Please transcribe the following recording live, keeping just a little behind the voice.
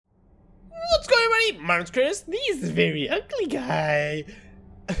everybody, my name's Chris. He's a very ugly guy.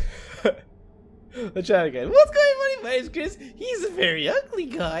 Let's try it again. What's going on, everybody? My name's Chris. He's a very ugly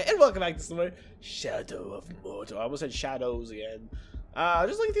guy. And welcome back to some more Shadow of Mordor. I almost said shadows again.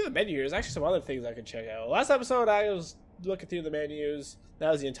 Just looking through the menu, there's actually some other things I can check out. Last episode, I was looking through the menus.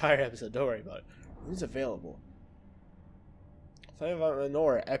 That was the entire episode. Don't worry about it. Who's available? Flame of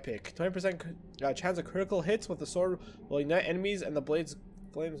Mordor, epic. 20% chance of critical hits with the sword will ignite enemies and the blade's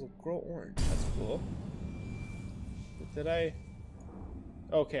flames will grow orange. That's cool. Did I?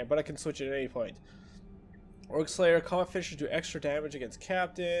 Okay, but I can switch it at any point. Orc Slayer, combat fishers do extra damage against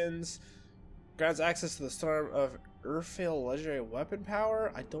captains. Grants access to the Storm of Urfael legendary weapon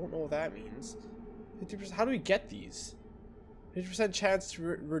power. I don't know what that means. 50%. How do we get these? 50% chance to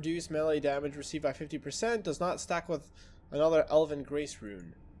reduce melee damage received by 50%. Does not stack with another Elven Grace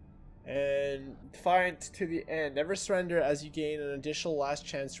rune. And Defiant to the end. Never surrender as you gain an additional last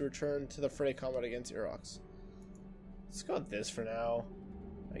chance to return to the fray combat against Erox. Let's go with this for now,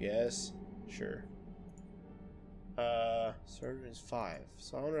 I guess. Sure. Sword is 5.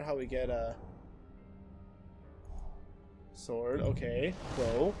 So I wonder how we get a sword. Okay,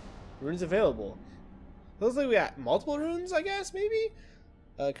 go. Runes available. Looks like we got multiple runes, I guess, maybe?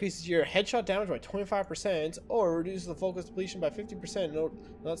 Increases your headshot damage by 25%, or reduces the focus depletion by 50%. No,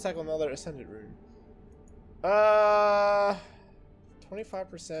 not stack with another ascendant rune.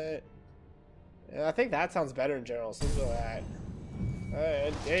 25%. Yeah, I think that sounds better in general, so let's go with that.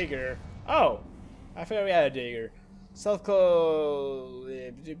 And dagger. Oh! I forgot we had a dagger. Stealth claw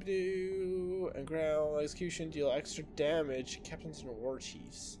and ground execution deal extra damage to captains and war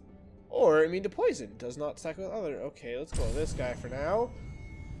chiefs. Or immune to poison. Does not stack with other. Okay, let's go with this guy for now.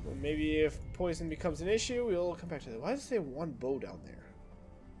 Well, maybe if poison becomes an issue, we'll come back to that. Why does it say one bow down there?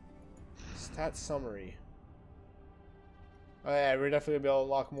 Stat summary. Oh yeah, we're definitely gonna be able to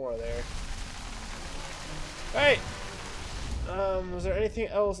unlock more there. Alright! Was there anything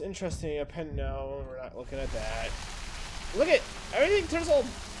else interesting? A pen? No, we're not looking at that. Look at everything turns all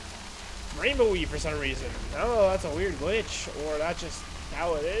rainbowy for some reason. I don't know, that's a weird glitch, or that's just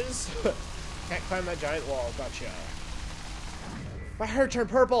how it is. Can't climb that giant wall. Gotcha. My hair turned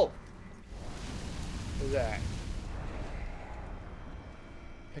purple. What's that?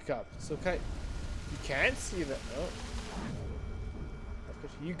 Pick up. So you can't see that. No.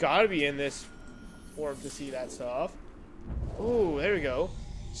 You gotta be in this form to see that stuff. Ooh, there we go.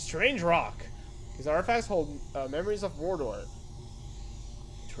 Strange rock. These artifacts hold memories of Mordor.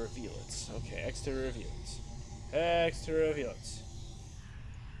 To reveal it. Okay, X to reveal it. X to reveal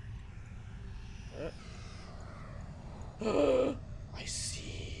it. I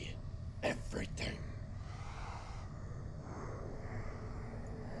see everything.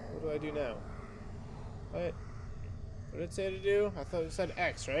 What do I do now? What did it say to do? I thought it said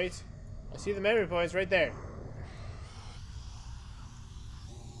X, right? I see the memory points right there.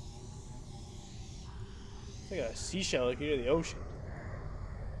 It's like a seashell looking near the ocean.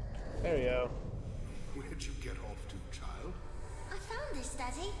 There we go. Where'd you get off to, child? I found this,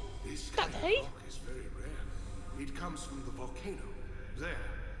 Daddy. This kind of rock is very rare. It comes from the volcano. There.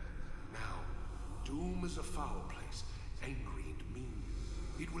 Now, Doom is a foul place, angry and mean.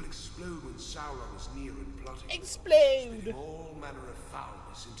 It will explode when Sauron is near and plotting. Explode! Spitting all manner of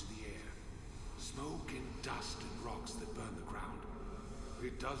foulness into the air. Smoke and dust and rocks that burn the ground.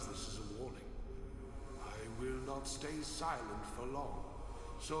 It does this as a warning. I will not stay silent for long.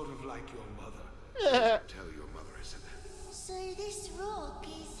 Sort of like your mother. Tell your mother I said that. So this rock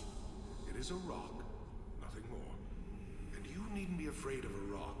is... It is a rock, nothing more. And you needn't be afraid of a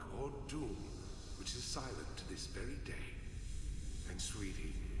rock or Doom, which is silent to this very day. And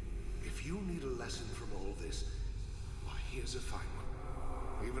sweetie, if you need a lesson from all this, why here's a fine one.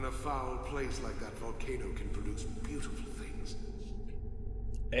 Even a foul place like that volcano can produce beautiful things.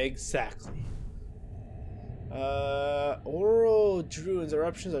 Exactly. Oral Druid's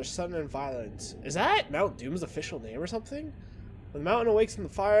eruptions are sudden and violent. Is that Mount Doom's official name or something? When the mountain awakes from the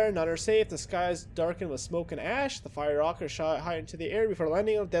fire, none are safe. The skies darken with smoke and ash. The fire rock is shot high into the air before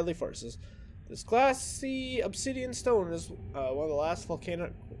landing on deadly forces. This glassy obsidian stone is one of the last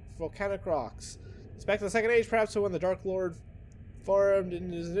volcanic rocks. It's back to the Second Age, perhaps when the Dark Lord formed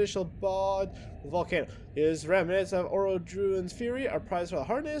in his initial bond with the volcano. His remnants of Orodruin's fury are prized for the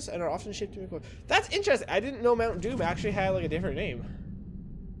hardness and are often shaped to make. That's interesting. I didn't know Mount Doom actually had like a different name.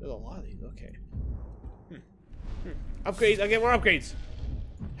 There's a lot of these. Okay. Upgrades. I get more upgrades.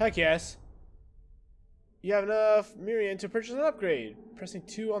 Heck yes. You have enough Miriam to purchase an upgrade. Pressing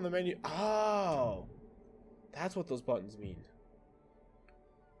 2 on the menu. Oh, that's what those buttons mean.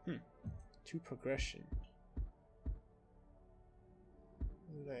 2 progression.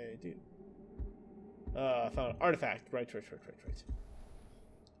 What did I do? Found an artifact. Right.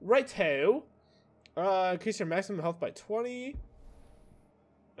 Righto. Increase your maximum health by 20.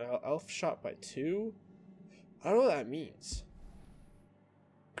 Elf shot by 2. I don't know what that means.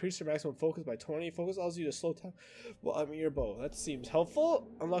 Increase your maximum focus by 20. Focus allows you to slow time while aiming your bow. That seems helpful.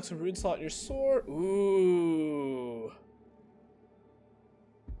 Unlocks a rune slot in your sword. Ooh.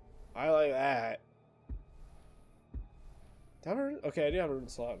 I like that. Do I have a rune? Okay, I do have a rune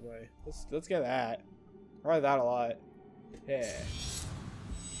slot in my. Let's get that. I like that a lot. Yeah.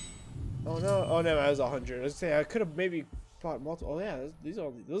 Oh no! Oh no! That was 100. I was saying I could have maybe bought multiple. Oh yeah,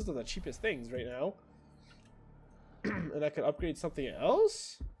 those are the cheapest things right now. And I could upgrade something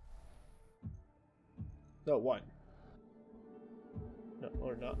else. No, one. No,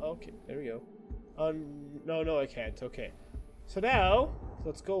 or not. Okay, there we go. No, I can't. Okay. So now,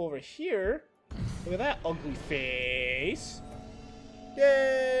 let's go over here. Look at that ugly face.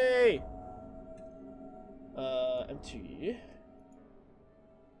 Yay! Empty.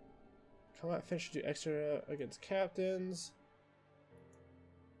 Combat fish do extra against captains.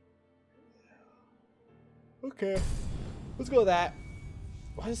 Okay. Let's go with that.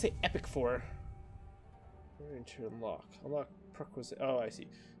 Why does it say epic for? We're going to unlock. Unlock prerequisite. Oh, I see.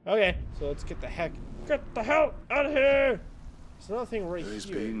 Okay, so let's get the hell out of here! There's another thing right here. There's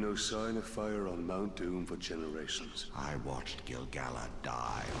been no sign of fire on Mount Doom for generations. I watched Gil-galad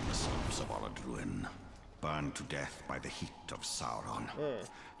die on the slopes of Oladruin, burned to death by the heat of Sauron.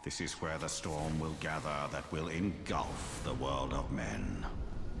 This is where the storm will gather that will engulf the world of men.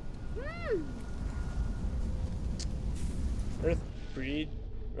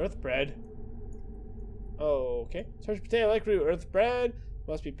 Earth bread. Oh, okay. Search potato like root. Earth bread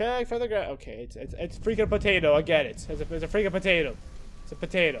must be packed for the ground. Okay, it's freaking potato. I get it. It's a freaking potato. It's a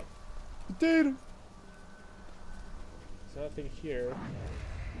potato. Potato. There's nothing here.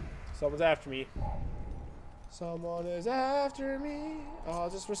 Someone's after me. Someone is after me. Oh, I'll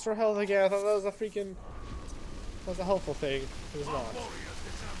just restore health again. I thought that was a freaking. That was a helpful thing. It was not.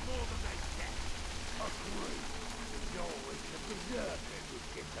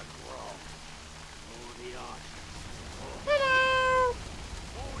 Hello!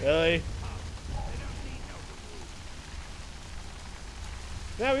 Really?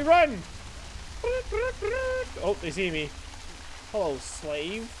 Now we run! Oh, they see me. Hello,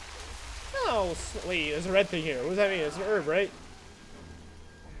 slave. Oh, wait, there's a red thing here. What does that mean? It's an herb, right?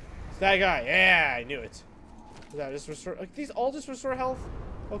 It's that guy. Yeah, I knew it. Does that just restore? Like, these all just restore health?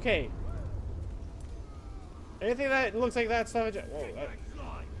 Okay. Anything that looks like that stuff. Whoa,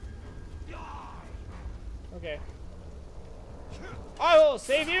 okay. I will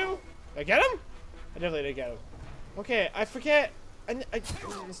save you. Did I get him? I definitely didn't get him. Okay, I forget.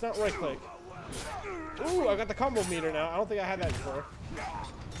 It's not right click. Ooh, I got the combo meter now. I don't think I had that before.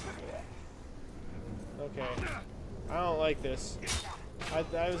 Okay. I don't like this. I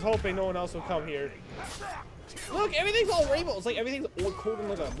was hoping no one else would come here. Look, everything's all rainbow. It's like everything's coated in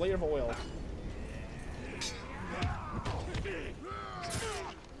like a layer of oil.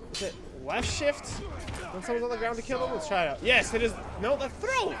 Is it left shift when someone's on the ground to kill them? Let's try it out. Yes, it is. No, the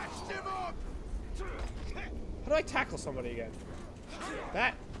throw! How do I tackle somebody again?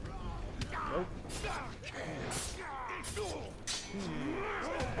 That? Nope.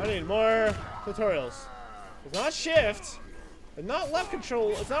 I need more tutorials. It's not shift. It's not left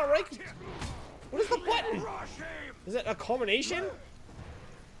control. It's not right. What is the button? Is it a combination?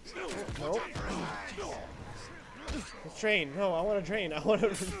 No. Let's train. No, I want to train. I want to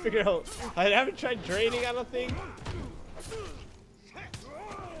figure out. I haven't tried training on a thing.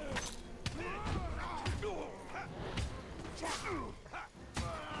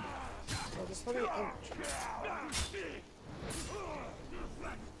 Oh, just let me.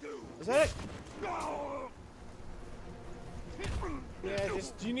 Is that it? Yeah,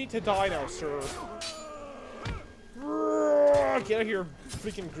 just you need to die now, sir. Get out of here,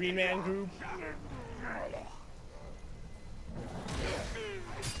 freaking green man group.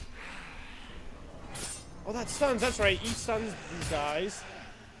 Oh, that stuns. That's right. Each stuns these guys.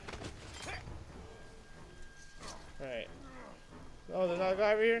 All right. Oh, there's another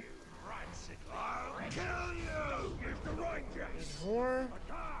guy over here. There's more.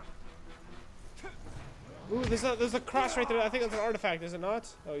 Ooh, there's a cross right there. I think that's an artifact, is it not?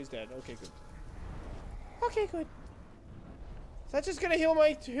 Oh, he's dead. Okay, good. Okay, good. Is that just gonna heal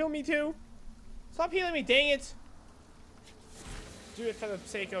me too? Stop healing me, dang it! Do it for the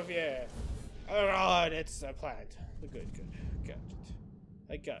sake of yeah. Oh God, it's a plant. Good. Got it.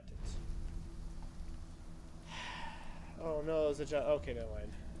 I got it. Oh no, there's a job. Okay, never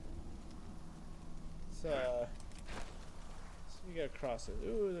mind. So you gotta cross it.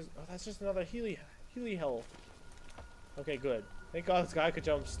 Ooh, oh, that's just another Healy hatch. Healy hell. Okay, good. Thank God this guy could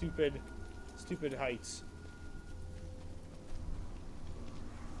jump stupid heights.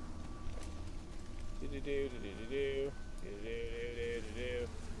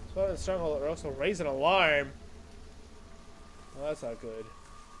 So the stronghold also raise an alarm. Well, that's not good.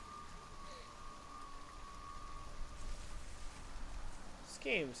 This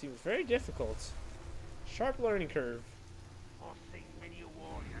game seems very difficult. Sharp learning curve.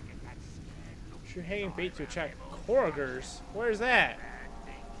 You're hanging bait to attract Korgers. Where's that?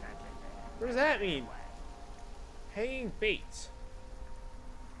 What does that mean? Hanging bait.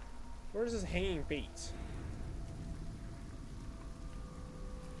 Where is this hanging bait?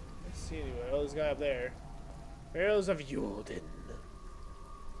 Let's see anyway. Oh, this guy up there. Barrels of Yulden.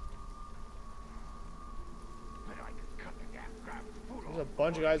 There's a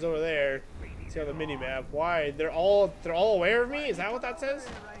bunch of guys over there. See on the mini map. Why? They're all aware of me? Is that what that says?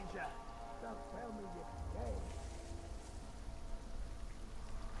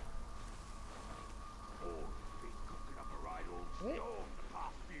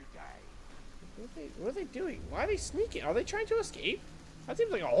 What are they doing? Why are they sneaking? Are they trying to escape? That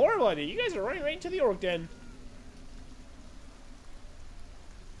seems like a horrible idea. You guys are running right into the orc den.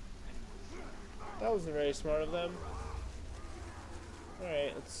 That wasn't very smart of them.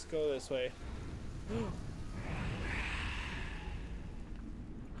 Alright, let's go this way.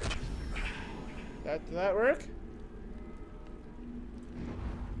 Did that work?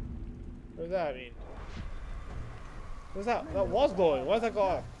 What does that mean? What's that? That was blowing. Why did that go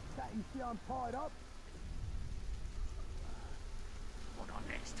off? You see I'm tied up? On our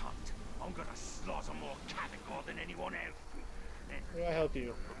next hunt, I'm gonna slaughter more Katagor than anyone else. How do I help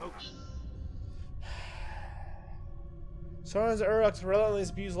you? Sauron's Uruks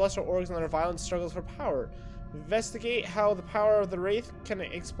relentlessly abuse lesser orcs in their violent struggles for power. Investigate how the power of the Wraith can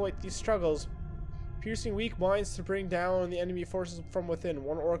exploit these struggles, piercing weak minds to bring down the enemy forces from within.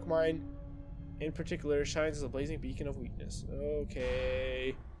 One orc mind, in particular, shines as a blazing beacon of weakness.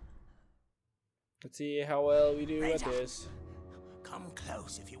 Okay. Let's see how well we do at this. Come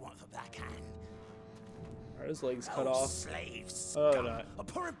close if you want the backhand. Are his legs cut off? Slaves. Oh, they're not. I'm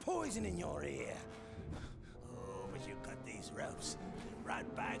pouring poison in your ear. Oh, but you cut these ropes.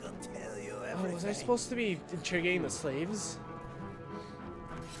 RATBAG will tell you everything. Oh, was I supposed to be interrogating the slaves?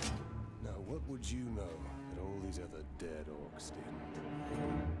 Now, what would you know that all these other dead orcs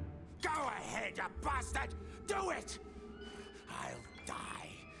didn't? Go ahead, you bastard! Do it! I'll die,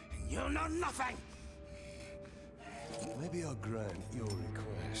 and you'll know nothing! Maybe I'll grant your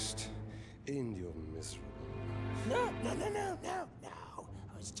request. End your miserable No.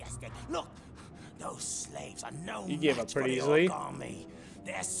 I was just look, those slaves are no You gave up match for pretty the easily. orc army.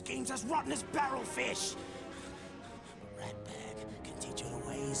 Their schemes as rotten as barrel fish. RATBAG can teach you the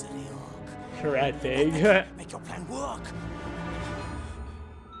ways of the orc. RATBAG. Make your plan work.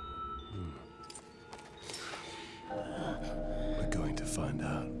 We're going to find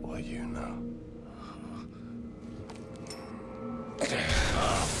out what you know.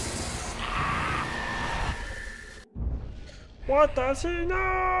 What does he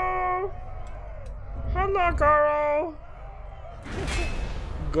know? Hello, girl.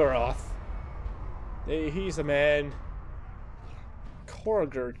 Goroth. Hey, he's a man.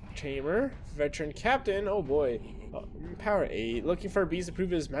 Korger Tamer, veteran captain. Oh boy. Power 8. Looking for bees to prove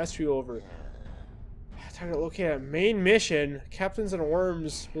his mastery over. Target located at main mission. Captains and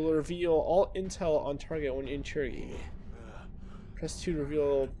worms will reveal all intel on target when interrogating. Press 2 to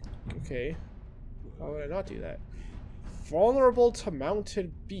reveal. Okay. Why would I not do that? Vulnerable to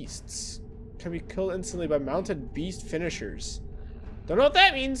mounted beasts. Can be killed instantly by mounted beast finishers. Don't know what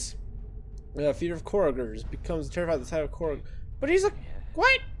that means. Fear of Korgers. Becomes terrified at the sight of Korg. But he's a...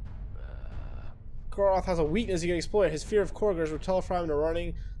 What? Goroth has a weakness he can exploit. His fear of Korgers would telegraph him to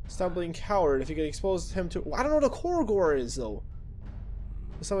running, stumbling coward. If you could expose him to... I don't know what a Korgor is, though.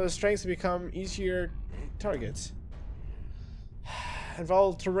 Some of his strengths to become easier targets.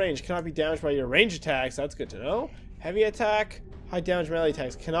 Involved to range. Cannot be damaged by your range attacks. That's good to know. Heavy attack. High damage melee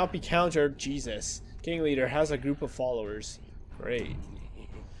attacks. Cannot be countered. Jesus. Gang leader has a group of followers. Great.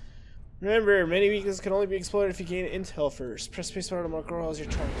 Remember, many weaknesses can only be exploited if you gain intel first. Press spacebar to mark Goroth as your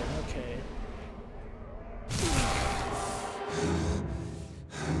target. Okay.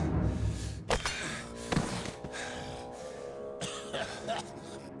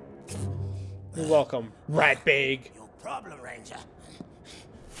 You're welcome, RATBAG. Your problem, Ranger,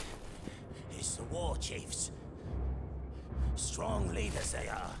 is the war chiefs. Strong leaders they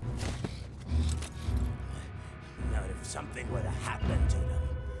are. Now, if something were to happen to them,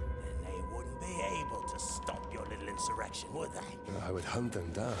 then they wouldn't be able to stop your little insurrection, would they? I would hunt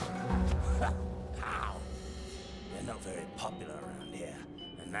them down. not very popular around here,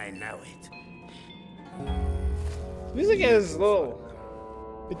 and they know it. Music is a little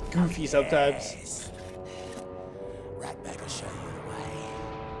bit goofy sometimes. Yes. RATBAG will show you the way.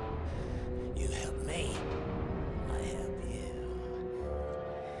 You help me, I help you.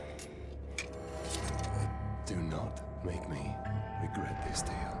 Do not make me regret this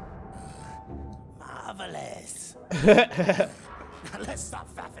deal. Marvelous. Now let's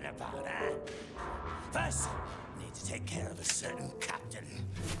stop faffing about, huh? First, we need to take care of a certain captain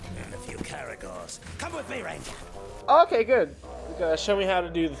and a few caragors. Come with me, Ranger. Okay, good. You gotta show me how to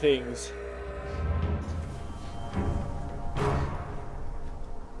do the things.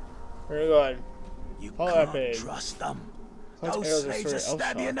 Where are we going? You Follow can't RATBAG. trust them. Those Those arrows are slaves will sort of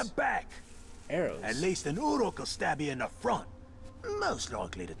stab you in the shots. back. Arrows. At least an Uruk will stab you in the front. Most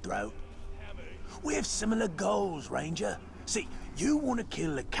likely the throat. We have similar goals, Ranger. See, you want to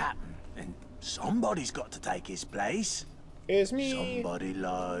kill the captain, and somebody's got to take his place. It's me. Somebody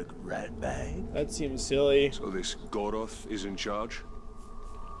like RATBAG. That seems silly. So this Goroth is in charge?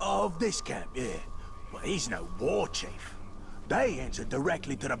 Of this camp, yeah. Well, he's no war chief. They answer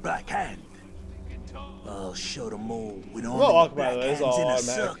directly to the Black Hand. I'll show them all with all Well, the by the Black way, it's Hands all in a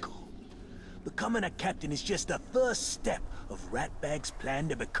automatic. circle. Becoming a captain is just the first step of RATBAG's plan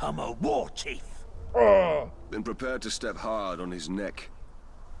to become a war chief. Ugh. Then prepare to step hard on his neck.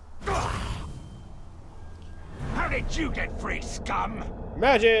 How did you get free, scum?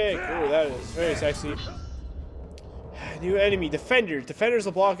 Magic! Ooh, that is very sexy. New enemy, defenders. Defenders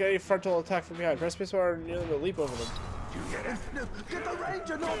will block any frontal attack from behind. Press spacebar and nearly will leap over them. Get the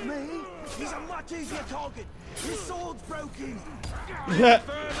Ranger, not me! He's a much easier target! His sword's broken!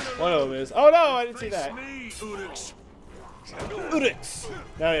 One of them is. Oh no, I didn't see that. Urix.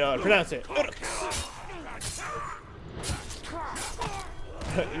 Now you know how to pronounce it. Urix.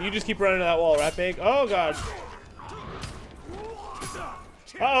 You just keep running to that wall, RATBAG. Oh god.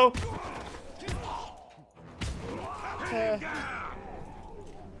 Uh-oh.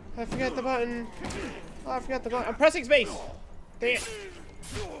 I forgot the button. Oh, I forgot the button. I'm pressing space. Dang it.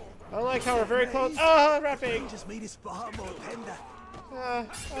 I don't like how we're very close. Ah, RATBAG. Just made his far more tender. Oh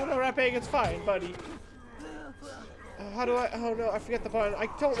no, RATBAG, it's fine, buddy. How do I? Oh no, I forget the button. I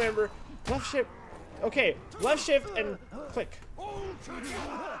don't remember. Left shift. Okay, left shift and click. Oh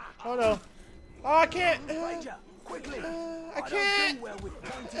no. Oh, I can't. Ranger, quickly! I don't can't. do well with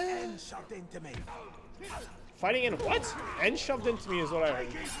pointy ends shoved into me. Fighting in what? And shoved into me is what I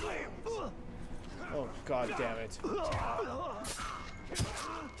heard. Oh god damn it.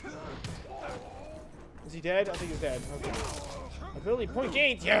 Is he dead? I think he's dead. Okay. Ability point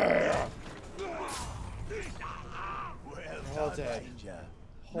gained. Yeah. All dead. Ranger.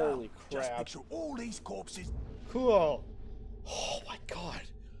 Holy Just crap. picture all these corpses. Cool. Oh my god.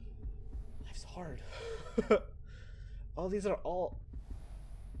 Life's hard. Oh, these are all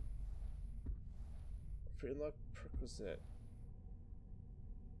free luck prerequisite.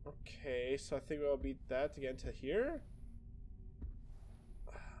 Okay, so I think we'll beat that to get into here.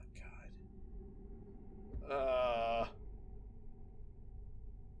 Oh god.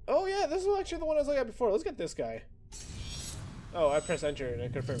 Oh yeah, this is actually the one I was looking at before. Let's get this guy. Oh, I press enter and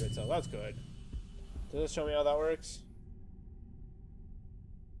it confirmed it, so that's good. Does this show me how that works?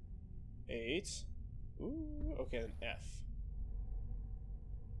 8. Ooh, okay, then F.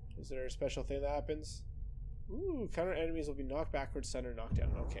 Is there a special thing that happens? Ooh, counter enemies will be knocked backwards, center, knocked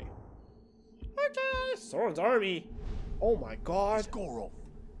down. Okay. Okay, Sauron's army. Oh my god. It's Gorov.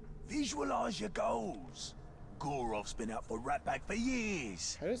 Visualize your goals. Gorov's been out for RATBAG for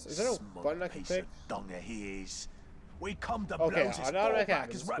years. Is there a Smug button I can piece click? of dung of his. We come to Okay, blows as automatic far back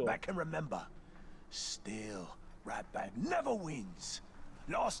happens, as cool. RATBAG can remember. Still, RATBAG never wins.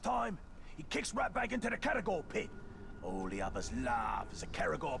 Last time, he kicks RATBAG into the Caragor pit. All the others laugh as the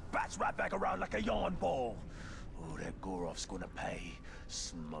Caragor bats RATBAG around like a yarn ball. Oh, that Gorov's gonna pay.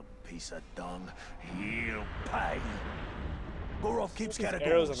 Smug piece of dung. He'll pay. Gorov keeps There's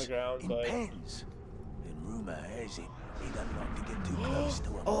arrows on the Caragors ground, in but... pens. And rumor has it, he doesn't like to get too close to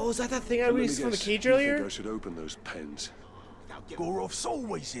him. Oh, is that thing I Let me released from the guess, cage you think earlier? I should open those pens. Gorov's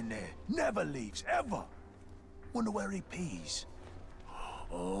always in there. Never leaves, ever. Wonder where he pees.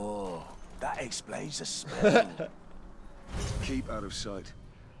 Oh, that explains the smell. Keep out of sight.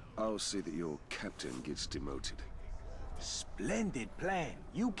 I'll see that your captain gets demoted. Splendid plan.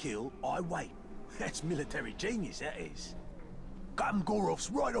 You kill, I wait. That's military genius, that is. Captain Gorov's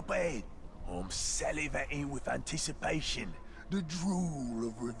right up ahead. I'm salivating with anticipation. The drool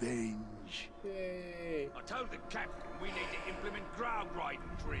of revenge. Yay. I told the captain we need to implement ground riding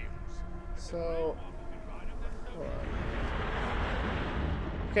drills. So... hold on.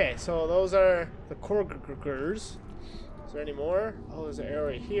 Okay, so those are the Korgers. Is there any more? Oh, there's an arrow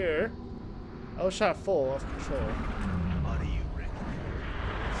right here. Oh, shot full off control. What do you reckon?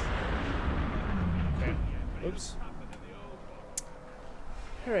 Okay. Oops.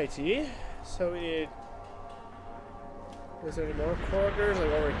 Alrighty. So we need. Is there any more corridors, like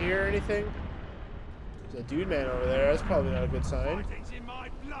over here or anything? There's a dude man over there. That's probably not a good sign. In my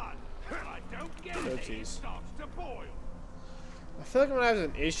blood. I don't get it. It starts to boil. I feel like I'm gonna have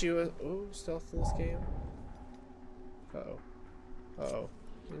an issue with stealth in this game. Uh-oh. Uh-oh.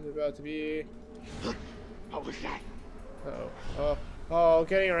 It's about to be. What was that? Uh-oh. Oh,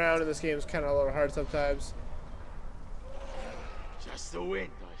 getting around in this game is kind of a little hard sometimes. Just the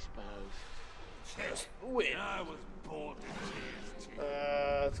wind, I suppose. Just wind. I was bored to tears.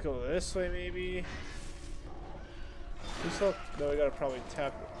 Let's go this way maybe. We still, no, we gotta probably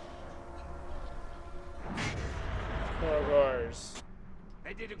tap it. Corridors.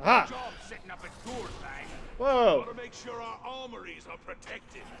 They did a good Ah! job setting up a door bag. Whoa! Gotta make sure our armories are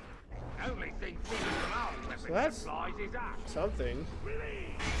protected. Only thing fitting them out weapon that's- supplies is axe. Something.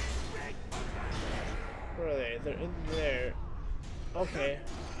 Where are they? They're in there. Okay.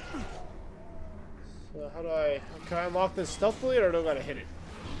 So how do I... Can I unlock this stealthily or do I gotta hit it?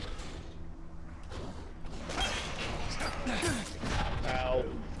 Ow.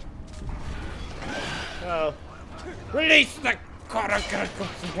 Oh. Release the...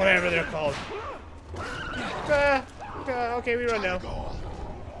 Whatever they're called. Okay, we run now.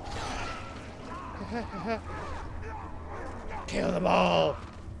 Kill them all.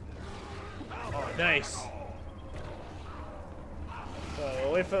 Oh, nice.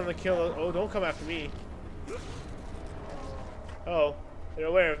 Wait for them to kill them. Oh, don't come after me. Oh, they're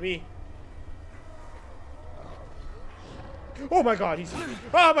aware of me. Oh my god, he's...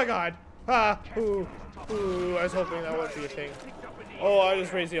 Oh my god! Ah! Ooh. Ooh, I was hoping that wouldn't be a thing. Oh, I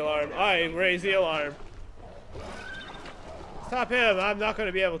just raised the alarm. I raised the alarm. Stop him! I'm not going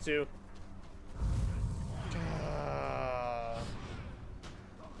to be able to. I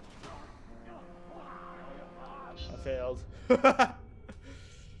failed.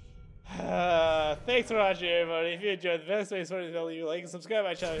 Thanks for watching, everybody. If you enjoyed, the best way is to leave a like and subscribe to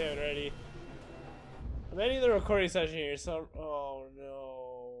my channel if you haven't already. I'm ending the recording session here, so... Oh,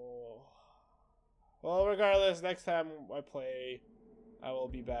 no. Well, regardless, next time I play, I will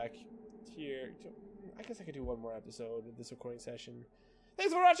be back here. I guess I could do one more episode of this recording session.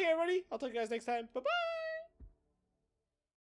 Thanks for watching, everybody. I'll talk to you guys next time. Bye-bye!